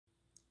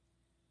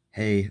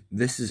Hey,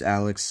 this is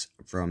Alex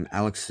from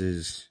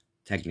Alex's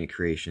Technic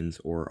Creations,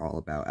 or All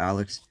About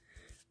Alex.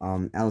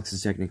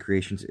 Alex's Technic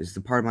Creations is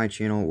the part of my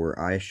channel where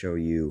I show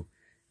you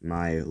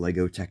my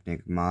Lego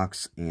Technic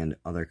MOCs and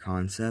other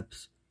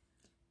concepts.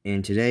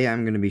 And today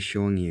I'm going to be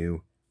showing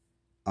you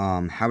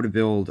how to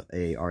build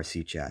a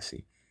RC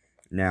chassis.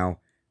 Now,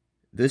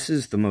 this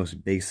is the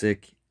most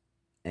basic,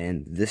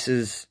 and this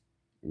is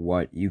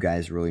what you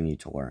guys really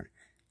need to learn.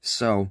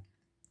 So,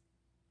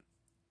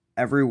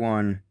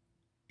 everyone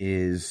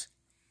is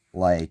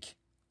like,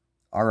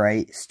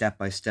 alright,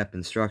 step-by-step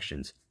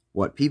instructions.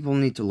 What people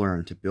need to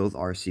learn to build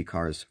RC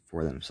cars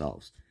for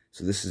themselves.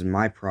 So this is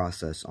my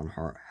process on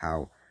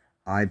how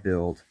I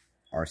build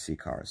RC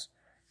cars.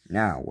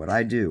 Now, what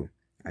I do,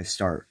 I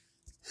start.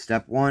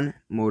 Step 1,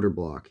 motor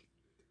block.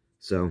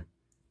 So,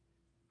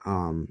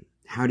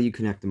 how do you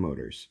connect the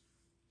motors?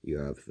 You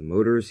have the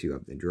motors, you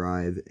have the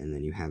drive, and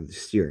then you have the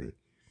steering.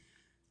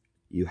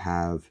 You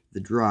have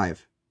the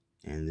drive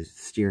and the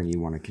steering. You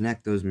want to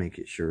connect those, make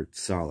it sure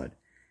it's solid.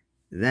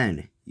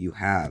 Then you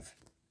have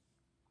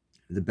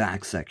the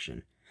back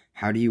section.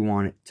 How do you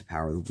want it to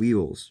power the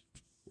wheels?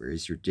 Where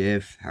is your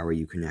diff? How are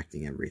you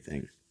connecting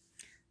everything?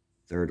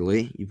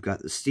 Thirdly, you've got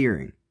the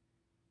steering.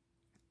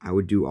 I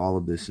would do all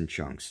of this in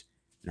chunks.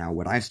 Now,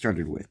 what I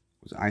started with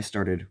was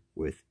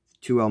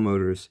 2L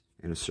motors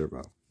and a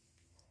servo.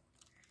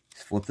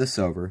 Flip this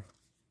over.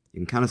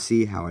 You can kind of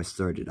see how I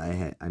started.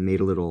 I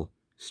made a little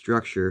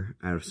structure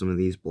out of some of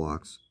these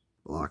blocks.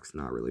 Blocks,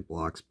 not really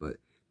blocks, but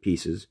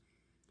pieces.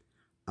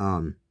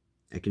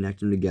 I connect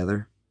them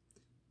together,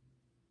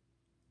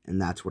 and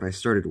that's what I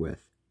started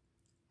with.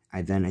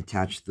 I then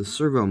attached the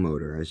servo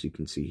motor, as you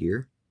can see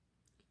here,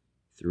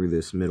 through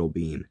this middle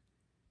beam.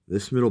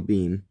 This middle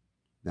beam,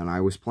 then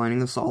I was planning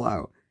this all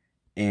out,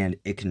 and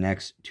it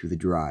connects to the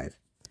drive.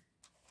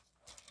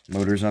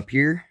 Motor's up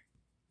here,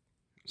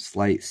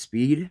 slight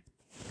speed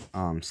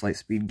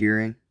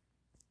gearing.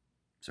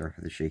 Sorry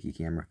for the shaky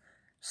camera.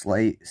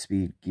 Slight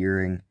speed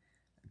gearing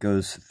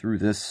goes through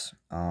this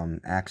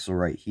axle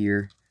right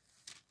here,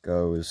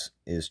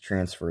 is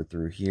transferred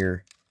through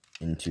here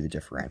into the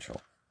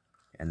differential.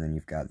 And then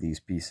you've got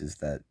these pieces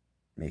that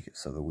make it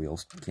so the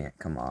wheels can't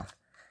come off.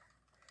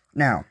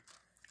 Now,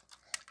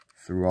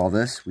 through all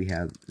this, we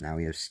have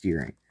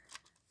steering.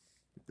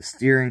 The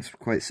steering's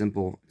quite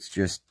simple. It's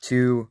just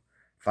two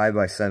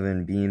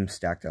 5x7 beams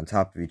stacked on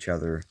top of each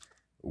other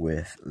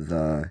with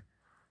the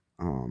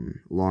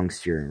long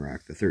steering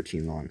rack, the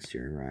 13 long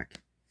steering rack.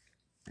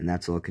 And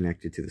that's all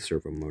connected to the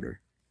servo motor.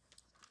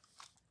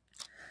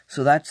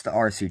 So that's the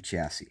RC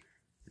chassis.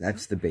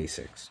 That's the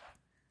basics.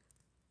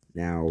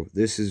 Now,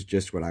 this is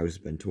just what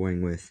I've been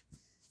toying with.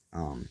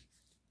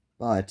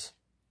 But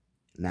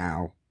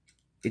now,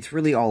 it's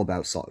really all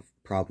about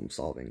problem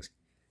solvings.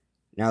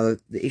 Now,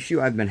 the issue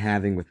I've been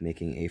having with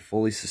making a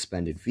fully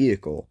suspended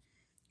vehicle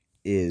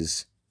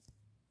is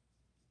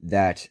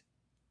that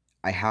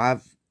I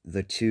have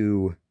the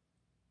two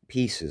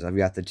pieces. I've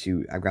got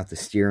the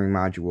steering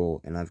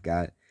module and I've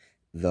got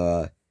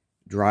the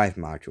drive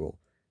module,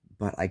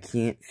 but I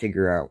can't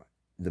figure out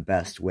the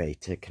best way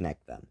to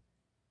connect them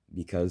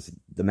because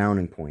the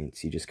mounting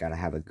points, you just gotta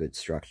have a good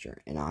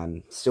structure, and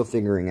I'm still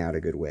figuring out a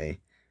good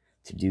way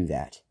to do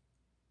that.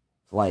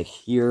 Like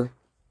here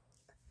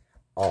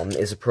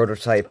is a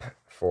prototype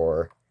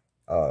for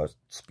a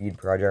speed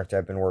project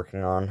I've been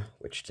working on,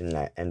 which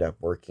didn't end up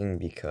working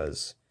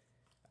because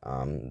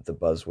the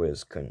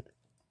Buwizz couldn't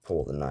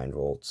pull the 9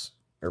 volts,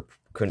 or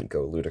couldn't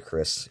go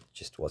ludicrous. It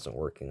just wasn't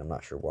working. I'm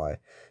not sure why.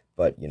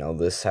 But, you know,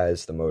 this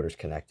has the motors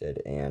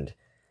connected, and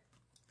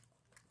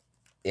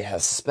it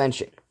has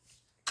suspension.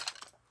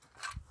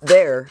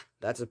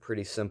 That's a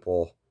pretty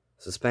simple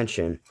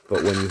suspension,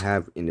 but when you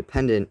have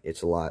independent,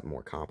 it's a lot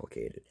more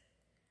complicated.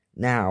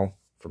 Now,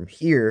 from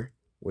here,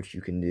 what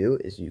you can do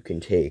is you can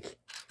take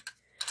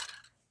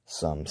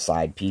some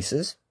side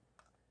pieces,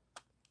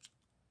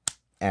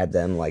 add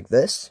them like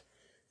this,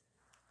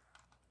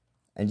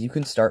 and you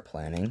can start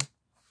planning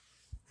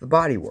the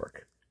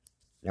bodywork.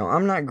 Now,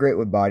 I'm not great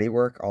with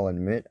bodywork, I'll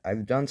admit.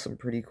 I've done some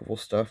pretty cool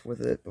stuff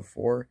with it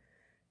before,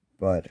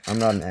 but I'm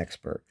not an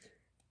expert.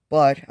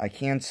 But I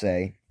can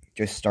say,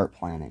 just start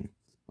planning.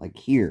 Like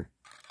here,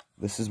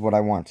 this is what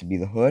I want to be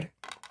the hood.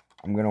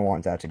 I'm going to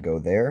want that to go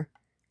there.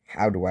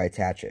 How do I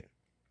attach it?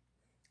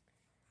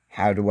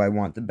 How do I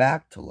want the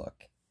back to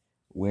look?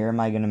 Where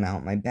am I going to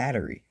mount my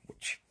battery?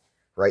 Which,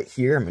 right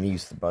here, I'm going to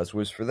use the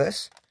Buwizz for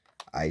this.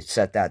 I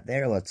set that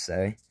there, let's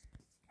say.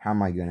 How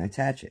am I going to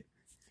attach it?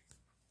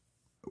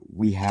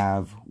 We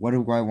have, what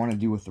do I want to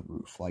do with the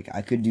roof? Like,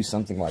 I could do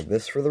something like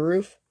this for the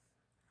roof,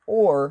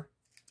 or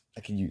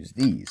I could use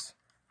these.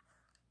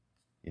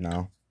 You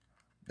know,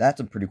 that's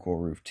a pretty cool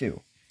roof,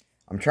 too.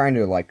 I'm trying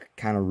to, like,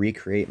 kind of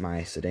recreate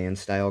my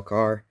sedan-style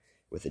car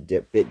with a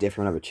bit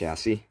different of a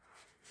chassis.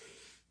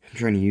 I'm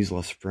trying to use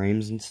less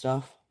frames and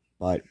stuff,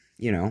 but,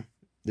 you know,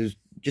 there's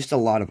just a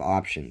lot of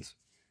options.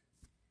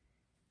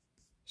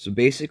 So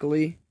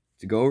basically,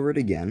 to go over it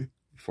again,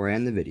 before I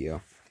end the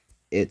video,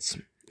 it's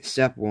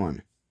step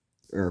 1.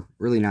 Or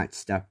really not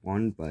step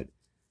 1, but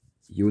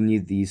you'll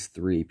need these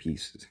 3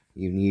 pieces.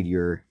 You need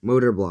your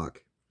motor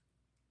block.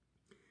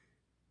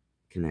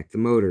 Connect the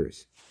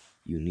motors.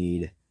 You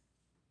need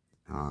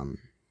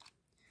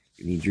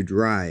your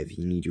drive.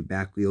 You need your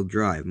back wheel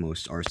drive.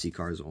 Most RC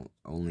cars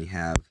only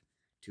have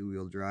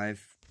 2-wheel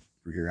drive,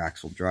 rear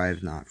axle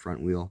drive, not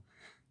front wheel.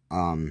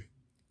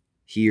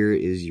 Here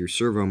is your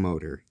servo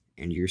motor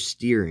and your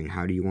steering.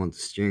 How do you want the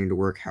steering to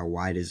work? How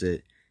wide is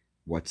it?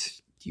 Do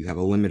you have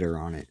a limiter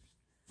on it?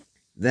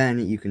 Then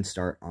you can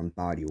start on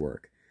body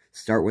work.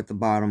 Start with the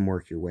bottom,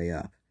 work your way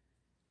up.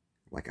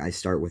 Like I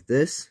start with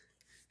this,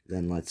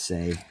 then let's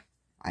say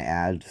I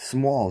add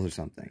some walls or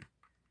something.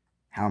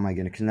 How am I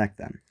going to connect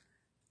them?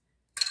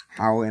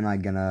 What am I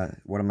going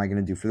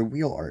to do for the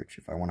wheel arch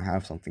if I want to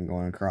have something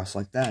going across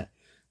like that?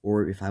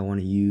 Or if I want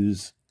to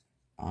use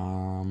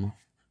one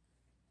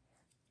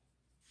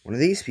of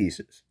these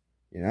pieces,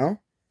 you know?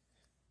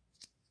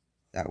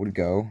 That would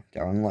go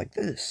down like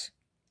this.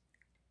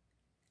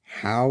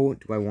 How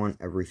do I want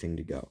everything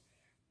to go?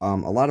 A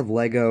lot of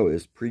Lego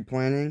is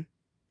pre-planning,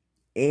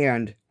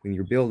 and when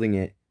you're building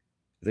it,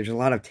 there's a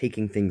lot of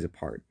taking things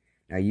apart.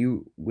 Now,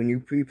 when you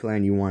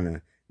pre-plan, you want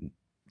to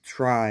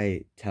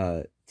try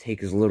to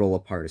take as little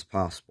apart as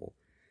possible,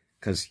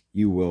 because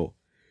you will,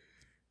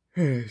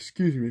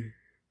 excuse me,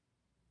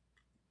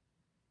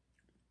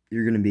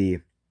 you're going to be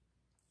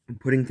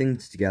putting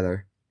things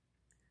together,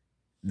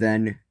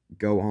 then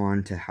go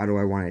on to how do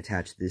I want to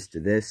attach this to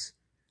this,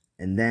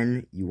 and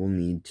then you'll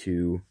need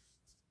to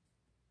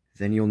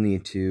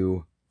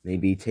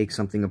maybe take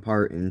something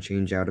apart and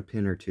change out a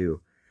pin or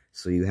two,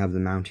 so you have the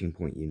mounting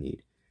point you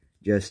need.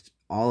 Just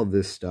all of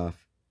this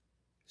stuff.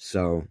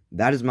 So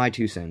that is my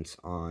 2 cents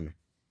on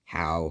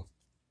how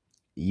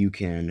you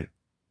can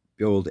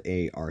build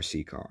a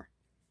RC car.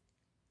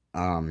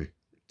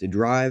 The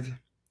drive,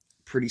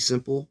 pretty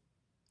simple.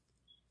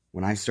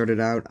 When I started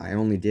out, I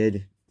only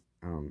did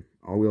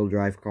all-wheel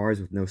drive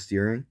cars with no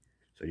steering.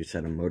 So I just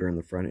had a motor in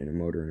the front and a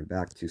motor in the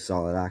back, 2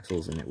 solid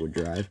axles, and it would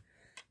drive.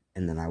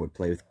 And then I would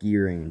play with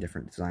gearing and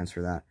different designs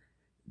for that.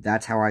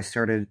 That's how I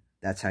started.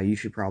 That's how you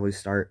should probably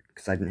start,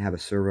 because I didn't have a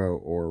servo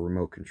or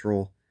remote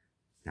control.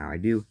 Now I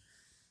do.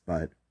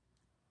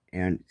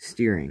 And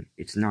steering,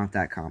 it's not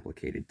that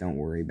complicated. Don't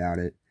worry about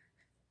it.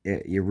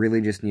 You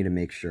really just need to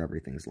make sure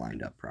everything's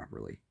lined up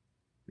properly.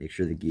 Make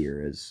sure the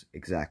gear is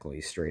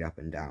exactly straight up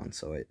and down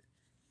so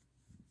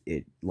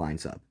it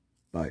lines up.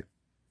 But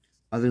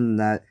other than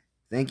that,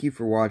 thank you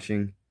for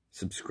watching.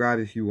 Subscribe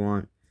if you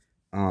want.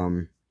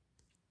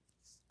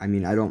 I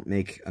mean, I don't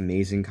make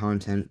amazing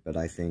content, but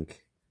I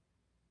think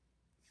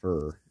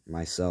for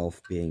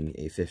myself, being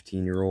a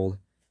 15-year-old,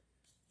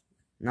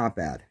 not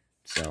bad.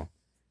 So,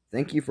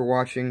 thank you for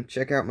watching.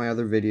 Check out my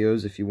other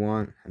videos if you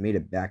want. I made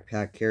a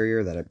backpack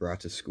carrier that I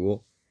brought to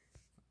school.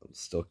 I'm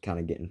still kind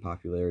of getting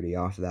popularity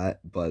off of that,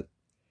 but,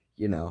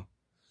 you know,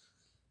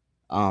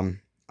 I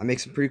make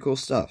some pretty cool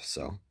stuff,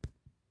 so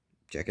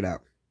check it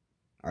out.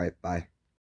 Alright, bye.